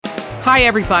Hi,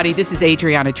 everybody. This is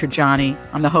Adriana Trajani.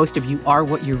 I'm the host of You Are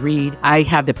What You Read. I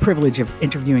have the privilege of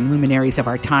interviewing luminaries of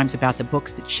our times about the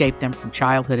books that shaped them from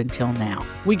childhood until now.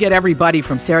 We get everybody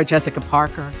from Sarah Jessica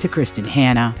Parker to Kristen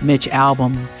Hanna, Mitch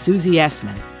Albom, Susie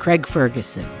Essman, Craig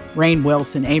Ferguson, Rainn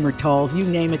Wilson, Amor Tolls, you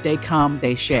name it, they come,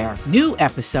 they share. New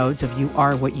episodes of You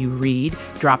Are What You Read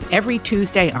drop every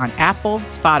Tuesday on Apple,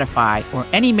 Spotify, or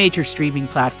any major streaming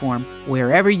platform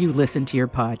wherever you listen to your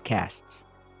podcasts.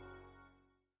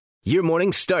 Your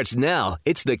morning starts now.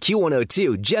 It's the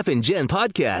Q102 Jeff and Jen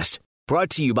podcast brought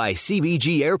to you by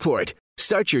CBG Airport.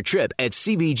 Start your trip at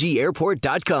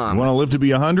CBGAirport.com. Want to live to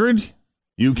be 100?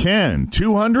 You can.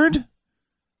 200?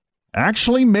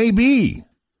 Actually, maybe.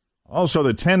 Also,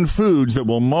 the 10 foods that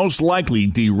will most likely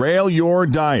derail your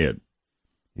diet.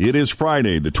 It is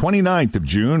Friday, the 29th of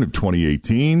June of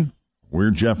 2018.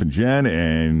 We're Jeff and Jen,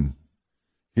 and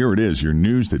here it is, your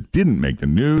news that didn't make the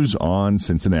news on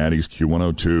Cincinnati's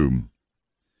Q102.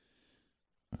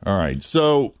 All right,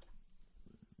 so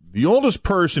the oldest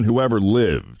person who ever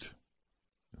lived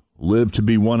to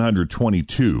be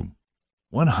 122.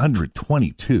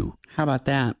 122. How about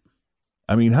that?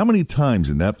 I mean, how many times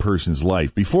in that person's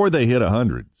life before they hit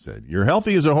 100 said, you're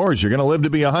healthy as a horse, you're going to live to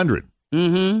be 100?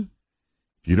 Mm-hmm.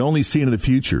 If you'd only see into the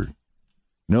future,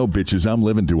 no, bitches, I'm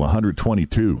living to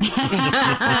 122.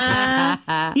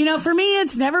 For me,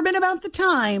 it's never been about the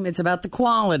time. It's about the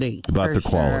quality. It's about the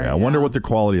quality. Sure, I wonder what the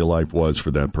quality of life was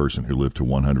for that person who lived to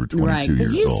 122 right, years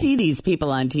because you old. see these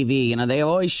people on TV, they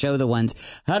always show the ones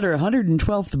had her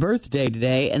 112th birthday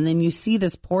today, and then you see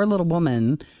this poor little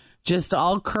woman just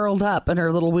all curled up in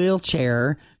her little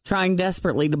wheelchair, trying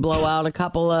desperately to blow out a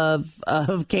couple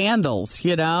of candles,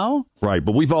 Right,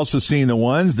 but we've also seen the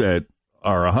ones that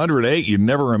are 108. You'd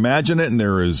never imagine it, and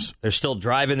they're still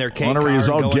driving their cake ornery as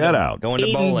all get out, going to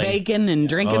eating bowling, bacon and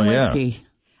drinking whiskey.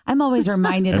 I'm always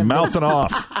reminded and of mouthing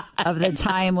off of the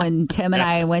time when Tim and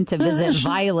I went to visit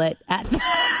Violet at.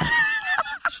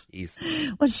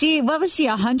 What was she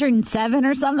 107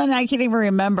 or something? I can't even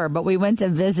remember. But we went to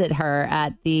visit her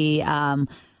at the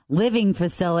living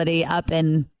facility up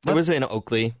in. It was in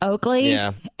Oakley.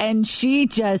 Yeah. And she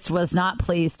just was not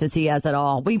pleased to see us at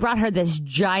all. We brought her this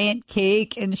giant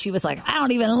cake, and she was like, I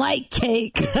don't even like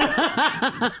cake.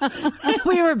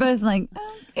 We were both like,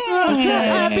 okay.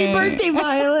 Happy birthday,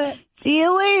 Violet. See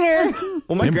you later.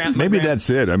 Well, maybe that's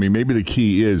it. I mean, maybe the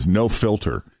key is no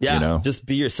filter. Yeah, just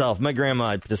be yourself. My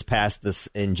grandma just passed this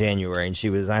in January, and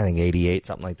she was, I think, 88,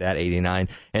 something like that, 89.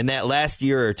 And that last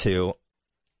year or two,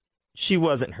 she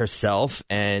wasn't herself,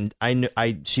 and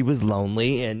she was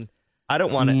lonely, and I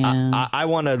don't want to. Yeah. I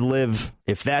want to live.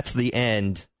 If that's the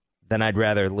end, then I'd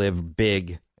rather live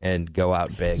big and go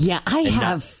out big. Yeah,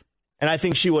 and I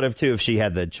think she would have too if she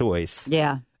had the choice.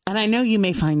 Yeah. And I know you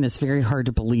may find this very hard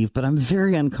to believe, but I'm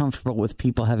very uncomfortable with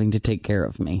people having to take care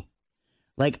of me.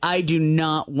 Like, I do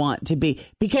not want to be,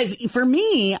 because for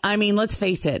me, I mean, let's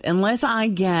face it, unless I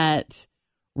get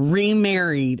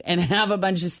remarried and have a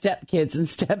bunch of stepkids and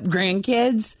step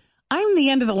grandkids, I'm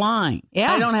the end of the line.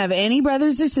 Yeah. I don't have any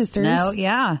brothers or sisters. No,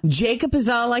 yeah. Jacob is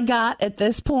all I got at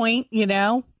this point,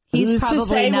 He's Who's probably to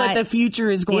say not, what the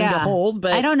future is going to hold,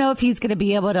 but I don't know if he's going to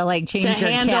be able to change your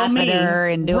catheter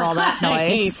and do all that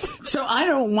noise. So I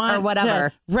don't want or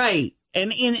whatever. Right.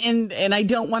 And I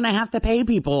don't want to have to pay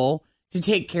people to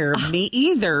take care of me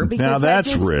either, because now that's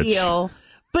I just rich.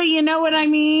 But you know what I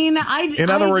mean? In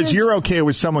other words, you're okay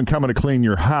with someone coming to clean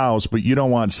your house, but you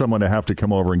don't want someone to have to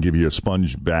come over and give you a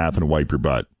sponge bath and wipe your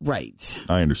butt. Right.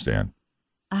 I understand.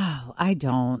 Oh, I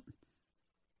don't.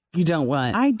 You don't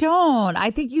what? I don't.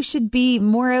 I think you should be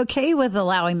more okay with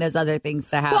allowing those other things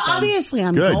to happen. Well, obviously,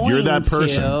 I'm good. going You're that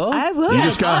person. I would. You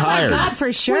just got hired. Oh, my God,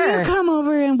 for sure. Will you come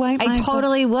over and wipe my I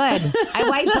totally would. I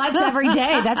wipe butts every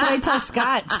day. That's what I tell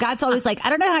Scott. Scott's always like, I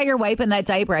don't know how you're wiping that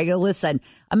diaper. I go, listen,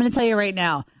 I'm going to tell you right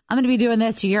now. I'm going to be doing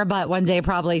this to your butt one day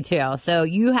probably, too. So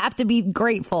you have to be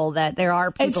grateful that there are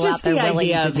people out there willing to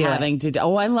do it. It's just the idea of having to.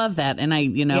 Oh, I love that. And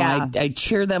I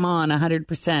cheer them on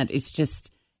 100%. It's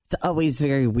just... It's always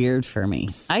very weird for me.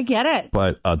 I get it.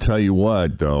 But I'll tell you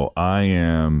what, though, I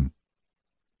am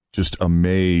just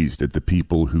amazed at the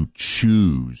people who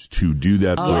choose to do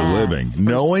that for a living,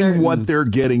 knowing what they're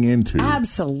getting into.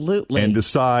 Absolutely. And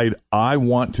decide, I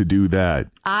want to do that.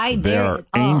 There are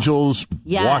angels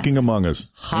walking among us.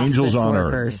 Hospice angels on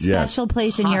workers. earth. Yes. Special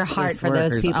place in your heart for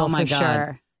those people, for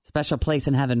sure. Special place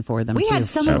in heaven for them, We too. had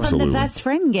someone from the Best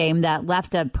Friend game that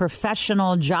left a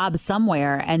professional job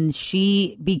somewhere, and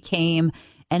she became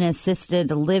an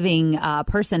assisted living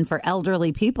person for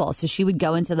elderly people. So she would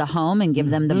go into the home and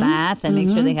give them the bath and make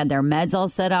sure they had their meds all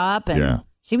set up. And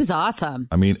she was awesome.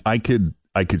 I mean, I could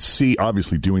I could see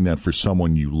obviously doing that for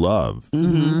someone you love,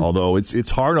 although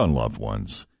it's hard on loved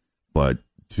ones. But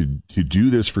to do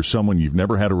this for someone you've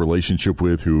never had a relationship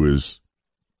with, who is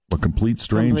a complete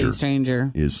stranger, is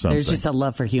something. There's just a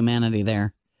love for humanity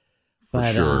there.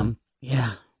 But, sure.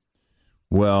 Yeah.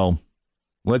 Well,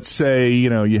 let's say,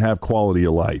 you have quality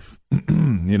of life,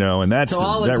 and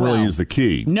that really is the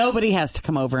key. Nobody has to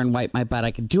come over and wipe my butt.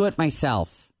 I can do it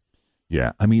myself.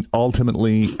 Yeah. I mean,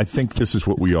 ultimately, I think this is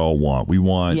what we all want. We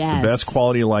want the best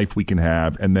quality of life we can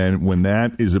have. And then when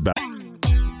that is about...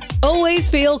 Always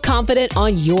feel confident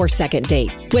on your second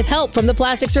date. With help from the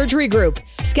Plastic Surgery Group.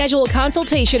 Schedule a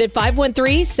consultation at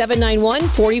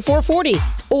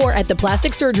 513-791-4440 or at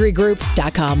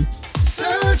theplasticsurgerygroup.com.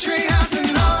 Surgery has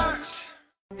an art.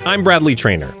 I'm Bradley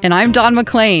Trainer. And I'm Don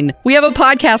McClain. We have a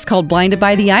podcast called Blinded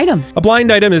by the Item. A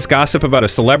blind item is gossip about a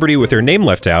celebrity with their name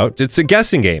left out. It's a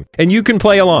guessing game, and you can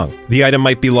play along. The item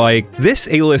might be like, this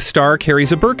A-list star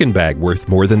carries a Birkin bag worth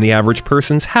more than the average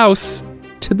person's house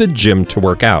to the gym to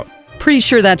work out. Pretty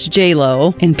sure that's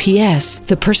J-Lo. And P.S.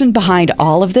 the person behind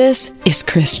all of this is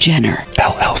Kris Jenner,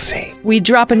 LLC. We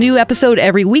drop a new episode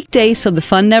every weekday so the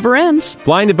fun never ends.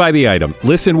 Blinded by the Item.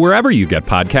 Listen wherever you get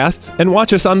podcasts and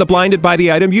watch us on the Blinded by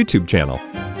the Item YouTube channel.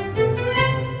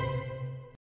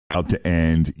 Out to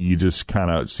end, you just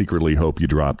kind of secretly hope you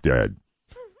drop dead.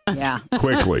 Yeah.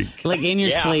 Quickly. Like in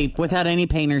your sleep without any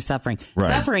pain or suffering. Right.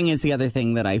 Suffering is the other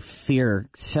thing that I fear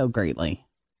so greatly.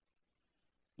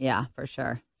 Yeah, for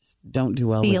sure. Don't do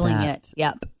well Feeling with that. it.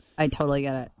 Yep. I totally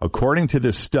get it. According to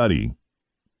this study,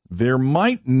 there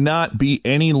might not be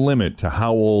any limit to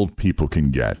how old people can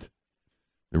get.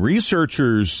 The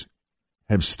researchers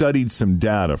have studied some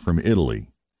data from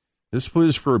Italy. This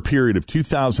was for a period of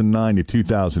 2009 to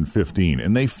 2015,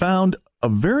 and they found a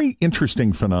very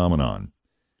interesting phenomenon.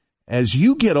 As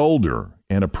you get older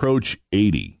and approach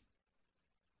 80,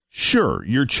 sure,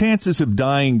 your chances of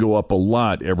dying go up a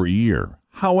lot every year.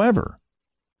 However,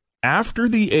 after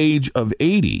the age of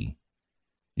 80,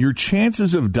 your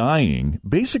chances of dying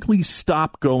basically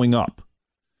stop going up.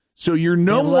 So you're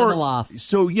no more level off.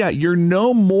 So you're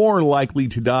no more likely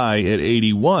to die at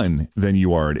 81 than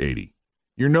you are at 80.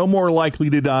 You're no more likely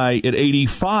to die at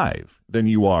 85 than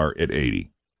you are at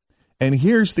 80. And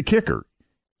here's the kicker.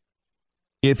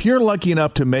 If you're lucky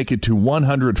enough to make it to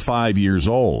 105 years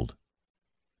old,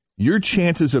 your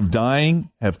chances of dying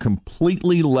have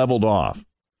completely leveled off.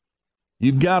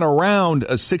 You've got around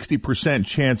a 60%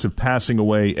 chance of passing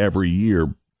away every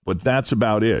year, but that's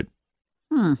about it,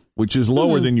 which is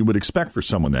lower than you would expect for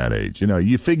someone that age.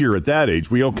 You figure at that age,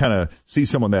 we all kind of see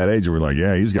someone that age and we're like,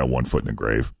 yeah, he's got 1 foot in the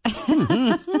grave.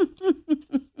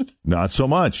 Not so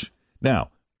much.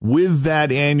 Now, with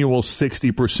that annual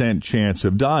 60% chance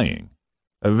of dying,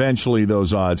 eventually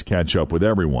those odds catch up with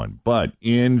everyone. But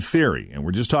in theory, and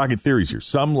we're just talking theories here,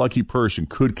 some lucky person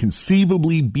could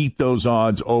conceivably beat those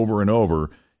odds over and over.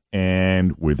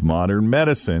 And with modern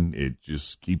medicine, it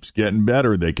just keeps getting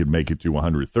better. They could make it to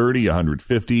 130,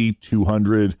 150,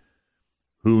 200.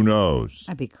 Who knows?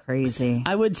 That'd be crazy.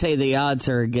 I would say the odds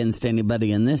are against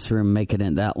anybody in this room making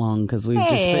it that long because we've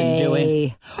just been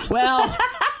doing, well,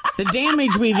 the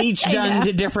damage we've each done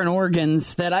to different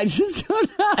organs that I just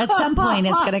don't know. At some point,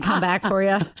 it's going to come back for you.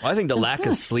 Well, I think the lack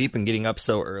of sleep and getting up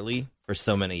so early for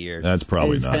so many years That's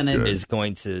probably not good. Is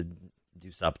going to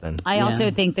do something. I also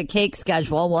think the cake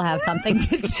schedule will have something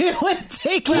to do with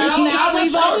taking. Well, now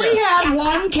we've only had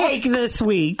one cake this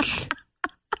week.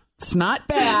 It's not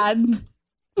bad.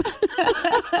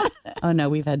 Oh, no,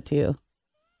 we've had 2.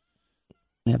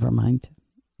 Never mind.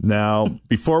 Now,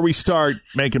 before we start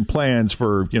making plans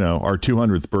for, our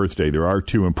 200th birthday, there are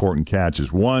 2 important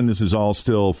catches. One, this is all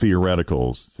still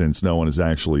theoretical since no one has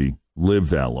actually lived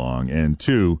that long. And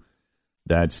 2,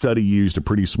 that study used a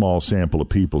pretty small sample of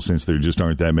people since there just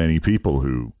aren't that many people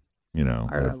who,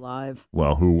 are alive.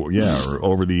 Well, are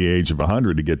over the age of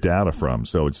 100 to get data from.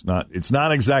 So it's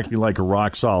not exactly like a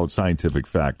rock solid scientific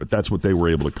fact, but that's what they were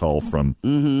able to cull from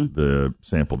the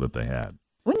sample that they had.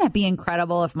 Wouldn't that be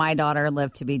incredible if my daughter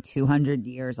lived to be 200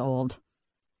 years old?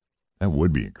 That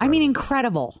would be incredible. I mean,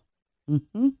 incredible.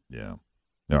 Mm-hmm. Yeah.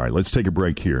 All right, let's take a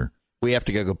break here. We have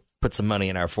to go put some money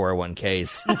in our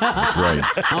 401ks. Right.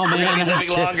 Oh, man,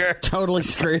 Living longer. Totally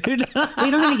screwed.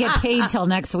 We don't even get paid till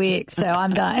next week, so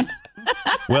I'm done.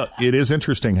 Well, it is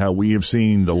interesting how we have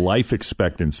seen the life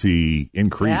expectancy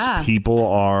increase. Yeah. People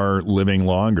are living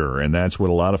longer, and that's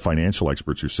what a lot of financial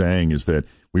experts are saying is that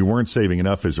we weren't saving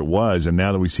enough as it was, and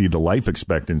now that we see the life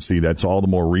expectancy, that's all the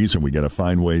more reason we got to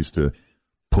find ways to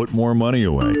put more money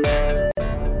away.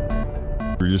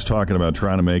 We're just talking about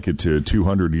trying to make it to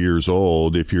 200 years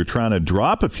old. If you're trying to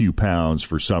drop a few pounds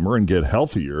for summer and get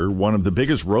healthier, one of the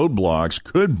biggest roadblocks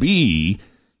could be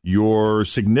your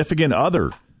significant other.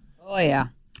 Oh, yeah.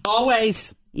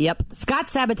 Always. Yep. Scott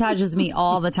sabotages me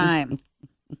all the time.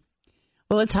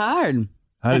 Well, it's hard.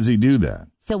 How does he do that?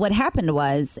 So what happened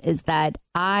is that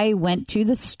I went to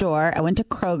the store, I went to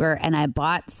Kroger, and I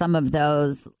bought some of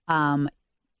those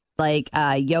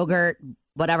yogurt,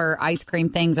 whatever, ice cream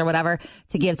things or whatever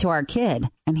to give to our kid.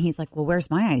 And he's like, well, where's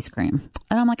my ice cream?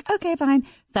 And I'm like, okay, fine.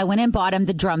 So I went and bought him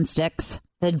the drumsticks,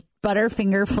 the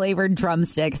Butterfinger flavored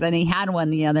drumsticks. And he had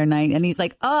one the other night. And he's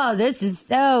like, oh, this is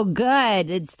so good.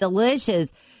 It's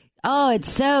delicious. Oh,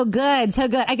 it's so good. So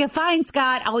good. I go, fine,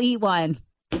 Scott, I'll eat one.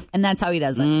 And that's how he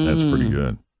does it. That's pretty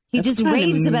good. He just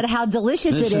raves about how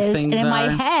delicious it is. And in my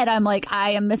head, I'm like,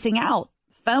 I am missing out.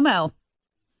 FOMO.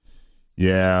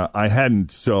 Yeah, I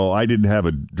didn't have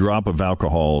a drop of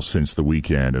alcohol since the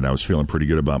weekend, and I was feeling pretty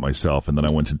good about myself. And then I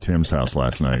went to Tim's house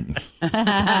last night.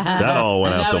 That all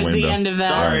went out the window. That was the end of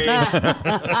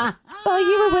that. Well,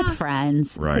 you were with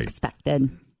friends. Right. It's expected.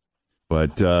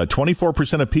 But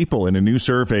 24% of people in a new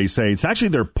survey say it's actually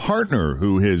their partner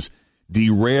who has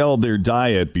derailed their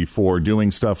diet before doing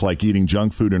stuff like eating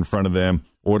junk food in front of them,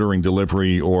 ordering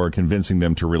delivery, or convincing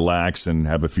them to relax and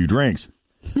have a few drinks.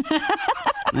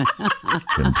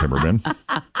 Tim Timmerman.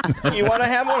 You want to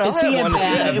have one? Was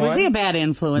he a bad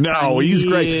influence? No, he's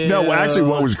great. No, actually,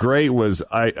 what was great was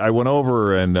I went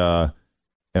over and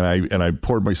I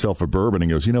poured myself a bourbon and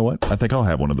goes, you know what? I think I'll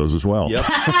have one of those as well. Yep.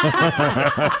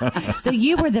 So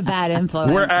you were the bad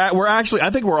influence. We're actually, I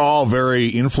think we're all very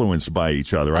influenced by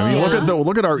each other. I mean,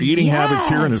 look at our eating habits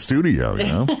here in the studio. You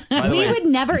know, we would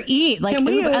never eat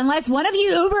unless one of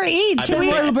you Uber Eats. Can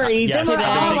we Uber Eats yes, today?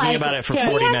 I've been thinking about it for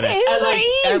 40 minutes.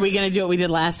 Are we going to do what we did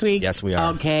last week? Yes, we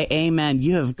are. Okay, amen.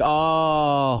 You have.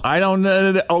 Oh, I don't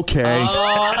know. Okay.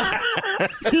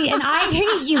 See, and I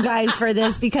hate you guys for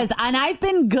this and I've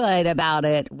been good about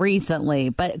it recently,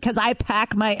 but because I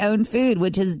pack my own food,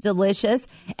 which is delicious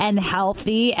and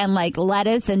healthy and like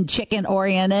lettuce and chicken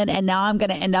oriented, and now I'm going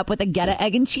to end up with a Gouda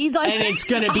egg and cheese on, and it's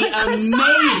going to be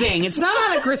amazing. It's not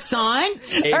on a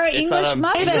croissant or an English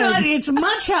muffin. It's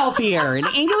much healthier. An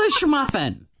English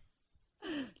muffin.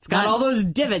 It's got all those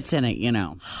divots in it, you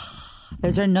know.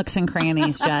 Those are nooks and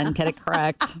crannies, Jen. Get it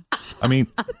correct. I mean,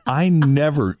 I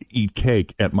never eat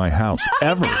cake at my house,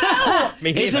 ever.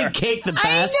 Isn't cake the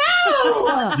best?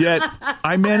 I know! Yet,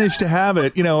 I manage to have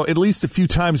it, at least a few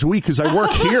times a week because I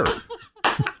work here.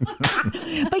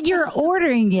 But you're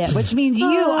ordering it, which means you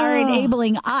are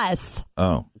enabling us.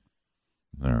 Oh.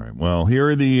 All right. Well, here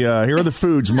are the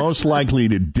foods most likely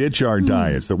to ditch our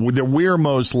diets, that we're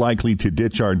most likely to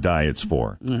ditch our diets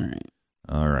for.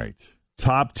 All right.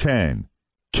 Top 10.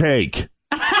 Cake.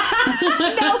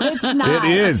 No, it's not.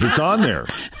 It is. It's on there.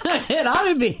 It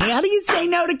ought to be. How do you say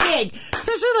no to cake?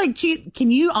 Especially like cheese.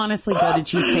 Can you honestly go to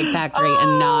Cheesecake Factory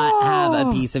and not have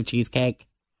a piece of cheesecake?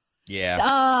 Yeah.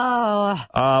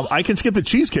 Oh. I can skip the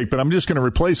cheesecake, but I'm just going to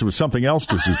replace it with something else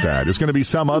just as bad. It's going to be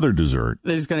some other dessert.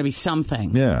 There's going to be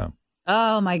something. Yeah.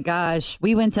 Oh, my gosh.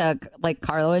 We went to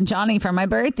Carlo and Johnny for my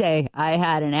birthday. I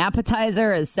had an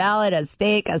appetizer, a salad, a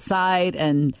steak, a side,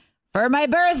 and for my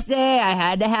birthday, I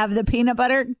had to have the peanut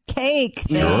butter cake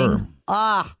thing. Sure.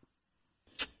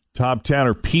 Top 10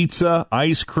 are pizza,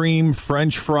 ice cream,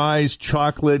 French fries,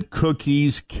 chocolate,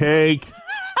 cookies, cake,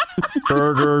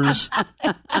 burgers,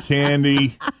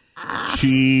 candy,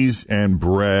 cheese, and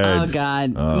bread. Oh,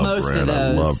 God. Oh, Most bread. of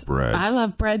those. I love bread. I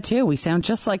love bread, too. We sound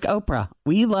just like Oprah.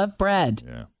 We love bread.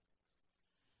 Yeah.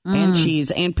 And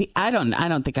cheese. And I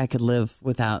don't think I could live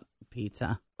without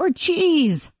pizza. Or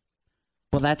cheese.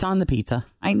 Well, that's on the pizza.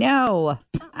 I know.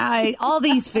 All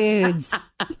these foods.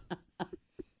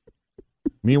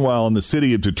 Meanwhile, in the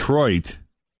city of Detroit,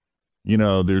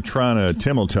 they're trying to,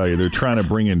 Tim will tell you, they're trying to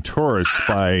bring in tourists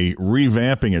by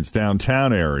revamping its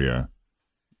downtown area.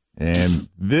 And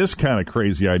this kind of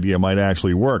crazy idea might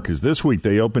actually work, because this week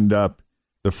they opened up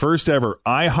the first ever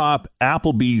IHOP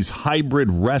Applebee's hybrid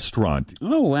restaurant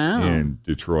in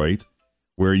Detroit,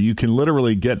 where you can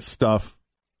literally get stuff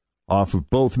off of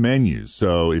both menus.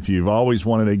 So if you've always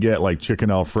wanted to get like chicken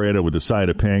Alfredo with a side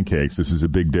of pancakes, this is a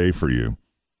big day for you.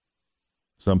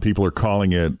 Some people are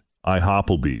calling it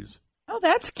IHOPPlebee's. Oh,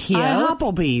 that's cute.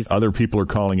 IHOPPlebee's. Other people are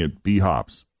calling it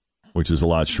B-Hops, which is a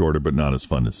lot shorter but not as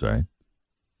fun to say.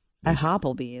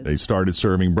 IHOPPlebee's. They started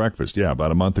serving breakfast,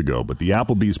 about a month ago. But the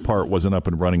Applebee's part wasn't up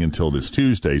and running until this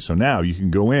Tuesday. So now you can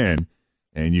go in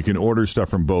and you can order stuff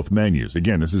from both menus.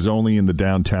 Again, this is only in the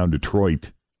downtown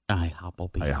Detroit.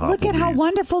 IHOPPlebee's. Look at how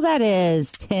wonderful that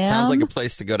is, Tim. Sounds like a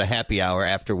place to go to happy hour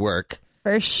after work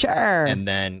For sure. and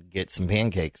then get some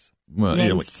pancakes. Well, And yeah,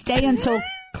 then stay until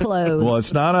close. well,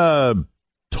 it's not a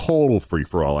total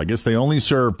free-for-all. I guess they only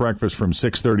serve breakfast from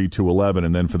 6:30 to 11,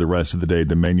 and then for the rest of the day,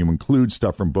 the menu includes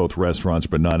stuff from both restaurants,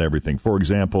 but not everything. For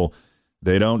example,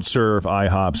 they don't serve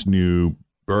IHOP's new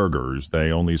burgers.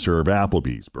 They only serve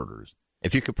Applebee's burgers.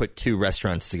 If you could put two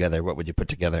restaurants together, what would you put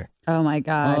together? Oh, my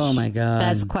gosh. Oh, my God.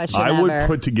 Best question I ever. would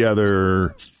put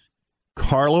together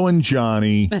Carlo and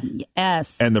Johnny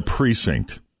Yes. and the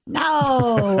Precinct.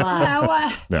 No.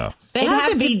 No. They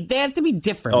have to be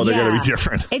different. Oh, they got Yeah. to be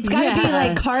different. It's got to be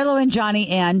like Carlo and Johnny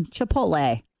and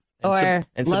Chipotle. Or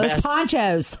and Los Sebast-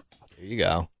 Ponchos. There you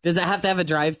go. Does it have to have a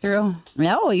drive-through?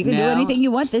 No, you can do No. anything you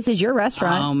want. This is your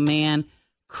restaurant. Oh, man.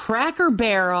 Cracker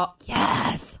Barrel.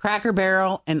 Yes. Cracker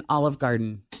Barrel and Olive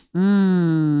Garden.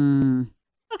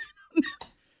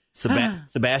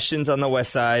 Sebastian's on the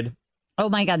west side Oh,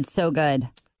 my God. So good.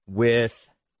 with,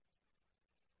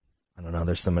 I don't know,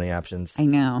 there's so many options. I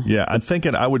know. Yeah, I'm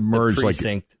thinking I would merge like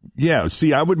Precinct.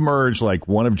 I would merge like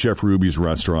one of Jeff Ruby's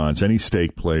restaurants, any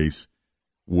steak place,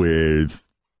 with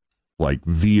like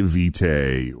Via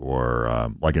Vite or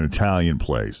like an Italian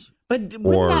place. But wouldn't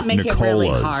Or that make it really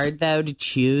Nicola's. hard, though, to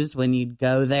choose when you'd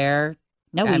go there?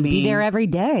 No, I we'd be mean, there every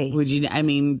day. Would you, I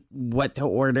mean, what to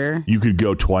order? You could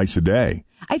go twice a day.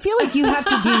 I feel like you have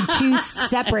to do two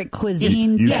separate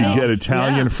cuisines. You though. could get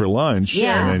Italian Yeah. for lunch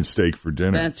Yeah. and then steak for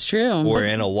dinner. That's true. Or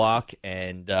in a walk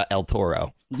and El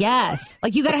Toro. Yes.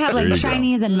 Like you got to have There like you go.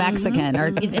 Chinese and Mexican,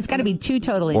 or it's got to be two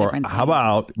totally Or different. how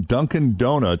about Dunkin'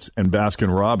 Donuts and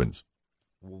Baskin Robbins?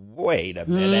 Wait a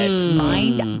minute.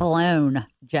 Mind blown,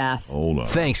 Jeff. Hold on.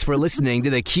 Thanks for listening to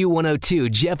the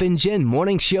Q102 Jeff and Jen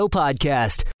Morning Show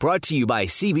podcast, brought to you by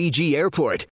CBG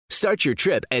Airport. Start your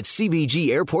trip at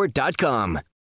CBGAirport.com.